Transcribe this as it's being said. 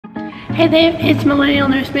Hey there, it's Millennial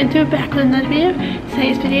Nurse Mentor back with another video.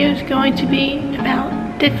 Today's video is going to be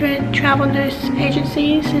about different travel nurse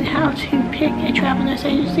agencies and how to pick a travel nurse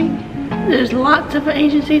agency. There's lots of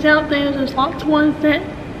agencies out there. There's lots of ones that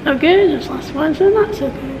are good, there's lots of ones that are not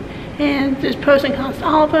so good. And there's pros and cons to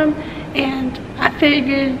all of them. And I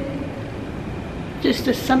figured just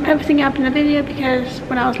to sum everything up in the video, because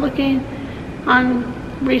when I was looking on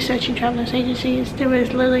researching travel nurse agencies, there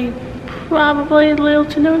was literally probably little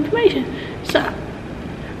to no information. So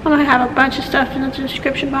I'm gonna have a bunch of stuff in the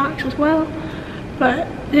description box as well, but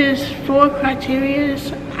there's 4 criteria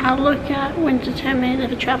I look at when determining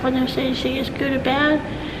if a travel nurse agency is good or bad,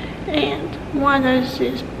 and one of those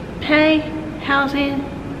is pay, housing,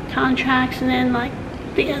 contracts, and then like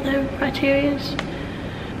the other criteria.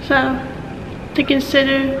 So to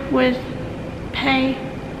consider with pay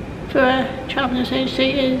for a travel nurse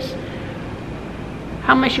agency is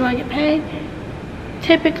how much you want to get paid.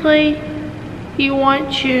 Typically, you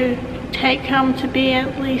want your take home to be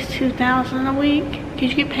at least $2,000 a week, because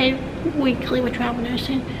you get paid weekly with travel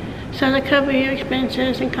nursing. So to cover your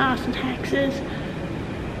expenses and costs and taxes,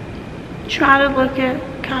 try to look at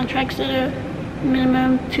contracts that are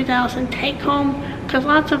minimum $2,000 take home, because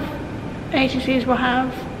lots of agencies will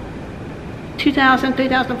have $2,000,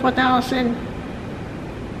 $3,000, $4,000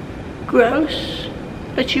 gross.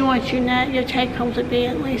 But you want your net, your take home to be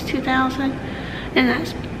at least $2,000, and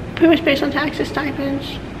that's pretty much based on taxes,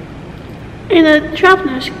 stipends. And a travel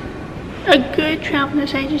nurse, a good travel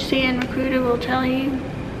nurse agency and recruiter will tell you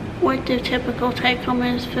what their typical take home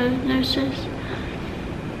is for nurses.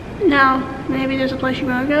 Now, maybe there's a place you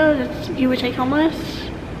want to go that you would take home less.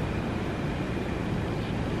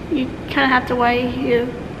 You kind of have to weigh your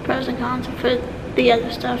pros and cons for the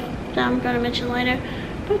other stuff that I'm going to mention later,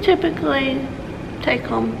 but typically take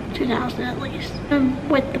home $2,000 at least. And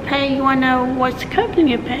with the pay, you want to know what's covering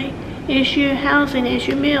your pay. Is your housing, is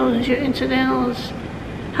your meals, is your incidentals,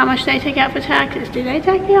 how much they take out for taxes? Do they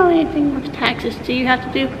take out anything with taxes? Do you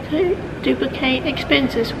have to duplicate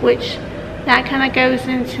expenses? Which that kind of goes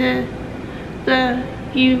into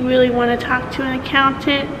you really want to talk to an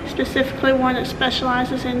accountant, specifically one that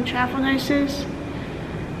specializes in travel nurses,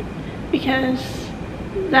 because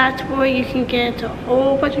that's where you can get into a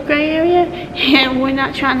whole bunch of gray area, and we're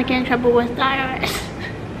not trying to get in trouble with the IRS.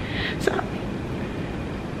 So,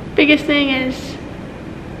 biggest thing is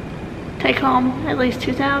take home at least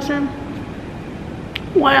 $2,000.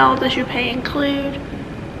 What all does your pay include?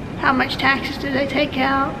 How much taxes do they take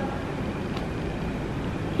out?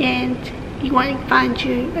 And you want to find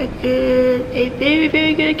you a very,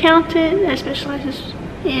 very good accountant that specializes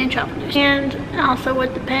in travel nursing. And also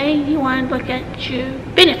with the pay, you want to look at your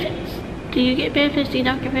benefits. Do you get benefits? Do you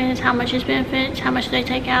not get benefits? How much is benefits? How much do they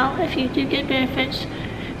take out if you do get benefits?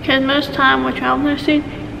 Because most time with travel nursing,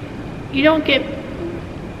 you get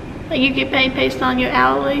paid based on your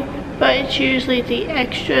hourly, but it's usually the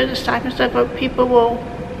extra, the stipend stuff, where people will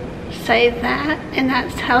say that, and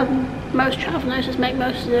that's how most travel nurses make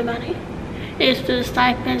most of their money, is through the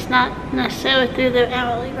stipends, not necessarily through their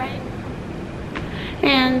hourly rate.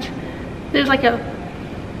 And there's like a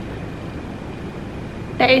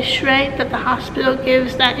base rate that the hospital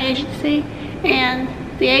gives that agency, and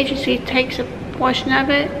the agency takes a portion of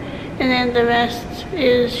it, and then the rest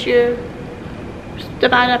is your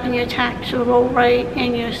divided up in your taxable rate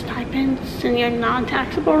and your stipends and your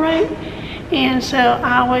non-taxable rate. And so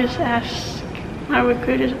I always ask my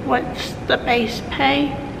recruiters what's the base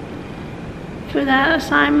pay for that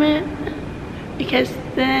assignment, because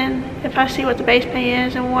then if I see what the base pay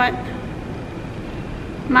is and what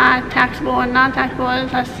my taxable and non-taxable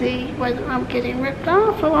is, I see whether I'm getting ripped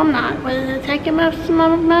off or I'm not, whether they're taking most of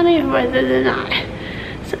my money or whether they're not.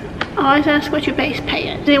 So I always ask what your base pay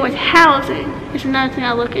is. Then with housing is another thing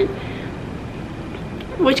I look at,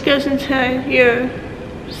 which goes into your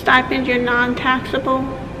stipend, your non-taxable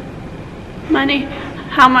money.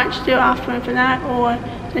 How much they're offering for that, or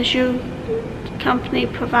does your company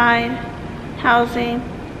provide housing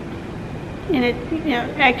in it,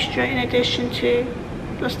 extra in addition to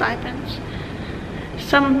the stipends.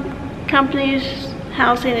 Some companies,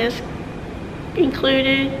 housing is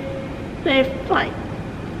included. They've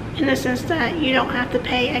in the sense that you don't have to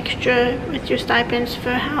pay extra with your stipends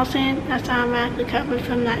for housing. That's automatically covered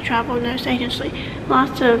from that travel nurse agency.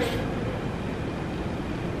 Lots of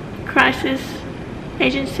crisis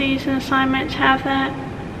agencies and assignments have that.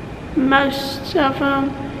 Most of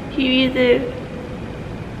them, you either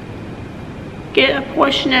get a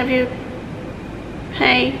portion of your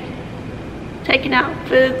pay taken out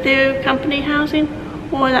for their company housing,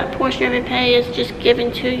 or that portion of your pay is just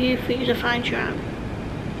given to you for you to find your own.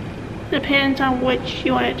 depends on what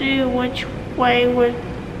you want to do, which way would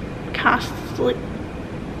costly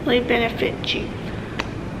benefit you.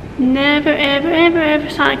 Never, ever, ever, ever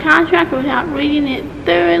sign a contract without reading it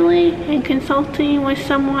thoroughly and consulting with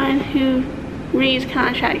someone who reads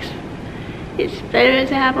contracts. It's better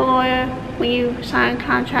to have a lawyer when you sign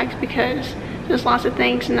contracts because there's lots of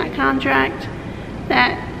things in that contract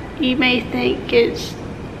that you may think is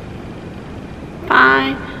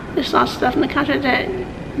fine. There's lots of stuff in the contract that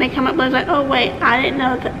may come up like, oh wait, I didn't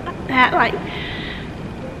know that like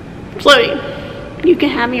floating. You can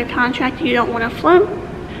have in your contract you don't want to float.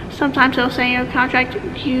 Sometimes they'll say in your contract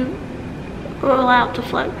you are allowed to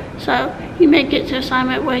float. So you may get to an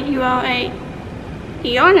assignment where you are a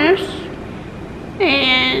ER nurse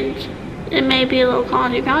and it may be a little clause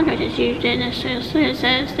in your contract that you didn't necessarily say. It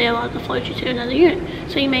says they're allowed to float you to another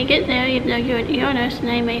unit. So you may get there even though you're an ER nurse and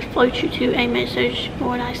they may float you to a med-surg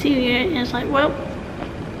or an ICU unit, and it's like, well,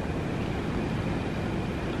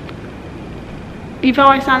 you've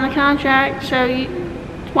already signed the contract, so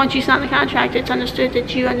once you sign the contract, it's understood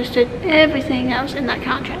that you understood everything that was in that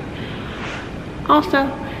contract. Also,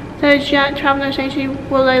 there's travel nurse agency,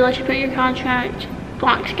 will they let you put your contract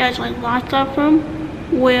block scheduling? Lots of them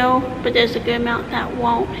will, but there's a good amount that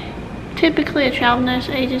won't. Typically, a travel nurse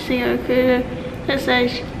agency or recruiter that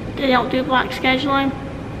says they don't do block scheduling,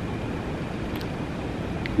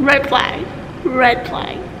 red flag,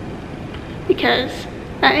 because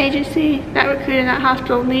that agency, that recruiter, that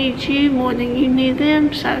hospital needs you more than you need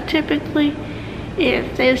them. So typically,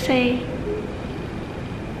 if they say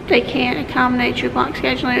they can't accommodate your block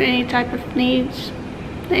scheduling or any type of needs,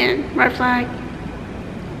 then red flag,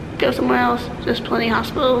 go somewhere else. There's plenty of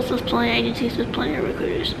hospitals, there's plenty of agencies, there's plenty of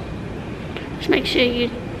recruiters. Just make sure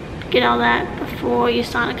you get all that before you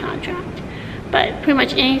sign a contract. But pretty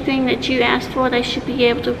much anything that you ask for, they should be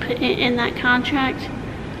able to put in that contract,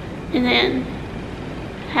 and then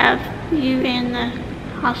have you and the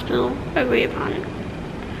hospital agree upon it.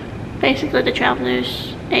 Basically, the travel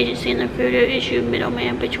nurse agency and the recruiter is your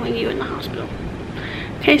middleman between you and the hospital.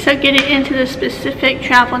 Okay, so getting into the specific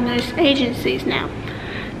travel nurse agencies now.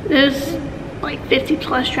 There's like 50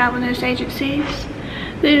 plus travel nurse agencies.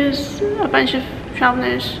 There's a bunch of travel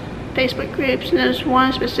nurse Facebook groups, and there's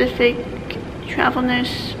one specific travel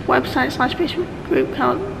nurse website / Facebook group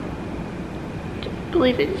called, I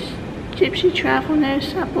believe it's Gypsy Travel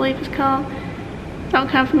Nurse, I believe it's called. Don't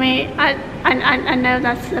come for me. I know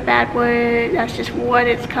that's a bad word. That's just what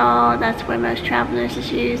it's called. That's where most travel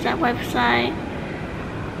nurses use that website.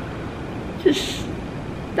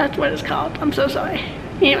 That's what it's called. I'm so sorry.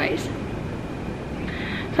 Anyways,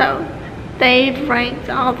 so they've ranked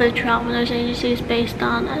all the travel nurse agencies based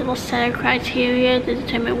on a little set of criteria to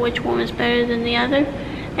determine which one is better than the other,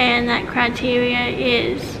 and that criteria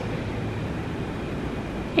is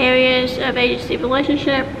areas of agency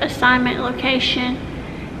relationship, assignment location,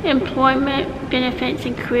 employment, benefits,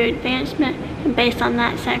 and career advancement. And based on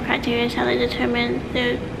that set of criteria is how they determine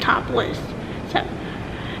the top list. So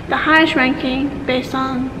the highest ranking based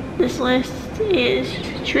on this list is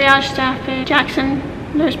triage staffing, Jackson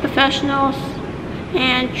Nurse Professionals,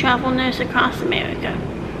 and Travel Nurse Across America.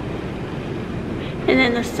 And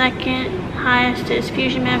then the second highest is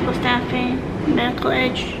Fusion Medical Staffing, Medical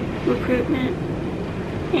Edge Recruitment,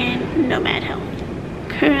 and Nomad Health.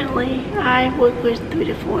 Currently, I work with 3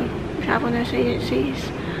 to 4 travel nurse agencies.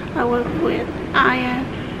 I work with Aya,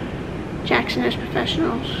 Jackson Nurse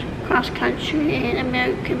Professionals, Cross Country, and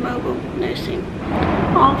American Mobile Nursing.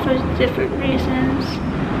 All for different reasons.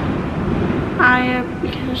 Aya,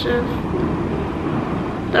 because of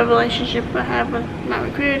the relationship I have with my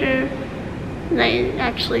recruiter, they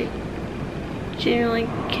actually genuinely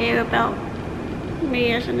care about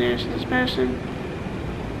me as a nurse and as a person.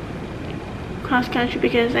 Cross Country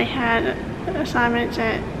because they had assignments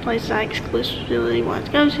at places I exclusively wanted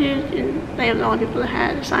to go to, and they were the only people that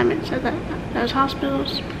had assignments at those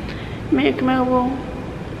hospitals. American Mobile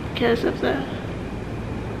because of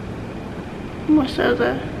more so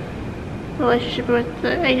the relationship with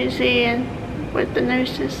the agency and with the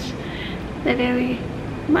nurses. They very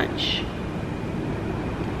much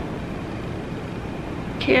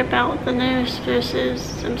care about the nurse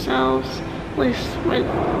versus themselves, at least with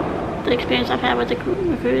the experience I've had with the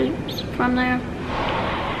recruiters from there.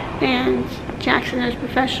 And Jackson Nurse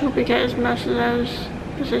Professional because most of those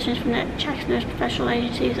positions from the Jackson Nurse Professional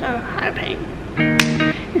agencies are higher paying.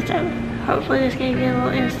 And so hopefully this gave you a little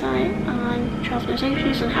insight on travel nurse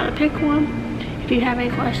agencies and how to pick one. If you have any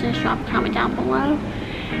questions, drop a comment down below.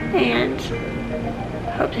 And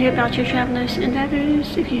hope to hear about your travel nurse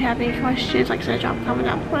endeavors. If you have any questions, like I said, drop a comment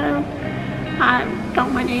down below. I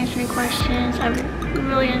don't mind answering questions.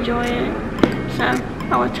 really enjoy it. So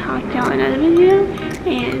I will talk to y'all in another video,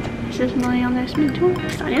 and this is Millennial Nurse Mentor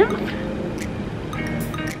signing off.